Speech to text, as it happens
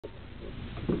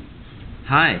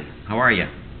Hi, how are you?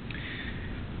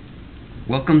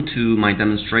 Welcome to my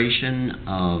demonstration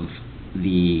of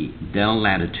the Dell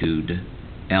Latitude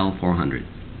L400.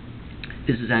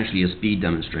 This is actually a speed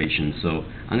demonstration, so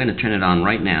I'm going to turn it on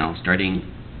right now, starting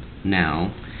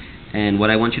now. And what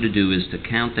I want you to do is to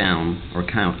count down or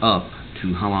count up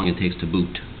to how long it takes to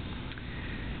boot.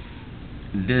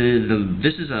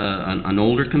 This is an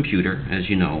older computer, as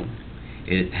you know.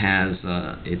 It has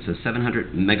it's a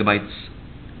 700 megahertz,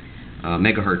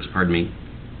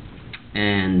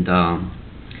 and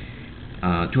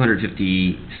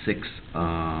 256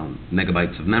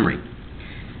 megabytes of memory.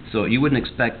 So you wouldn't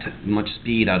expect much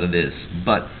speed out of this,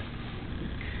 but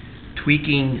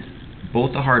tweaking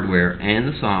both the hardware and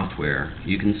the software,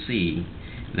 you can see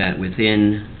that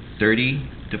within 30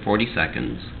 to 40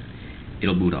 seconds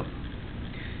it'll boot up.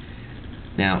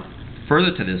 Now,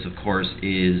 further to this, of course,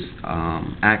 is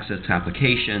access to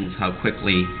applications, how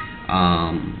quickly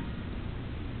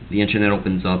the internet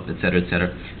opens up, etc.,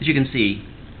 etc. As you can see,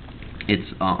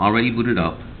 it's already booted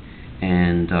up,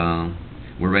 and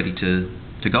we're ready to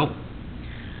go.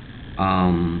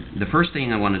 The first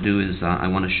thing I want to do is I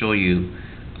want to show you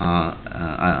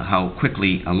how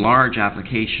quickly a large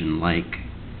application like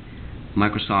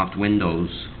Microsoft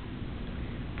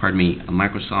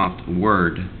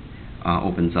Word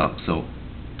opens up. So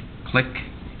click,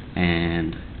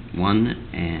 and 1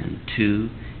 and 2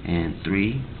 and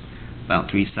 3, about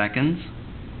 3 seconds.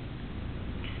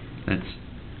 Let's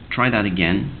try that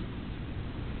again.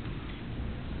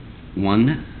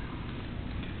 1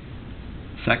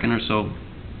 second or so,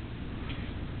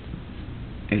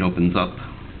 it opens up.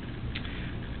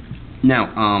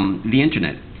 Now, the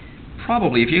internet.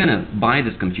 Probably, if you're going to buy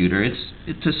this computer, it's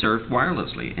to surf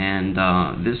wirelessly, and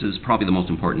this is probably the most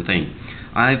important thing.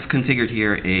 I've configured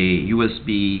here a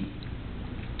USB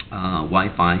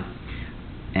Wi-Fi,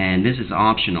 and this is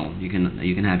optional. You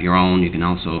can have your own. You can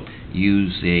also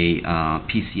use a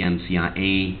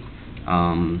PCMCIA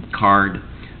card.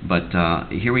 But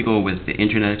here we go with the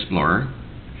Internet Explorer,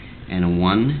 and a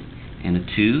 1, and a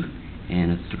 2,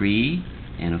 and a 3,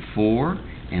 and a 4,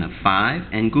 and a 5,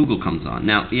 and Google comes on.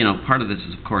 Now, you know, part of this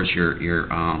is, of course, your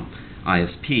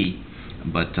ISP,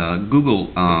 but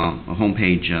Google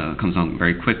homepage comes on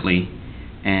very quickly.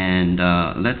 And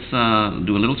let's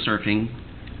do a little surfing.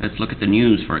 Let's look at the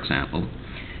news, for example,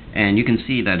 and you can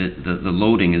see that the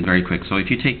loading is very quick. So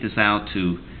if you take this out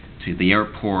to the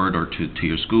airport or to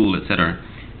your school, etc.,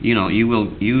 you know, you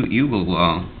will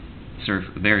surf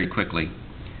very quickly.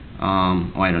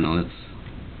 Oh, I don't know.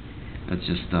 Let's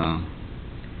just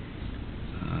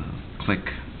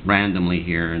click randomly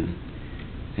here and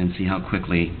see how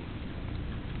quickly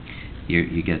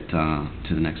you get to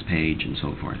the next page and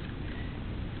so forth.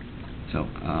 So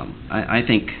I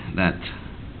think that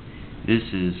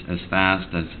this is as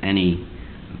fast as any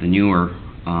of the newer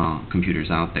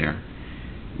computers out there.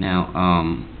 Now,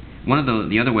 one of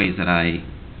the other ways that I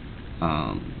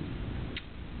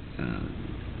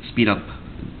speed up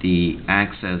the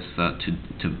access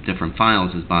to different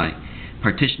files is by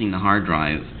partitioning the hard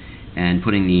drive and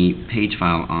putting the page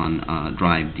file on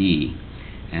drive D.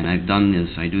 And I've done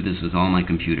this. I do this with all my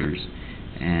computers,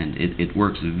 and it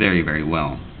works very, very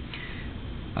well.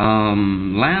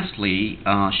 Lastly,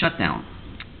 shutdown.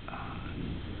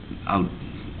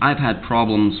 I've had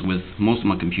problems with most of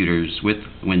my computers with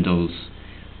Windows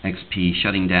XP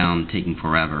shutting down, taking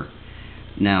forever.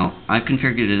 Now, I've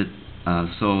configured it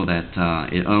so that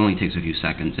it only takes a few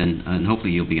seconds, and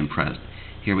hopefully you'll be impressed.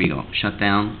 Here we go. Shut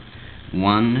down.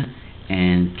 1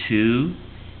 and 2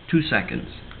 seconds.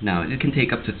 Now, it can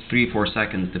take up to 3-4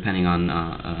 seconds depending on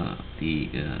the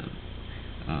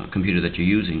computer that you're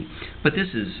using, but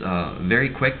this is very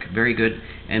quick, very good,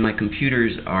 and my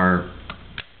computers are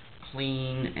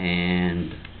clean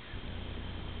and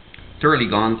thoroughly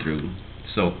gone through.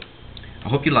 So I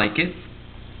hope you like it,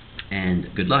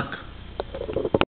 and good luck.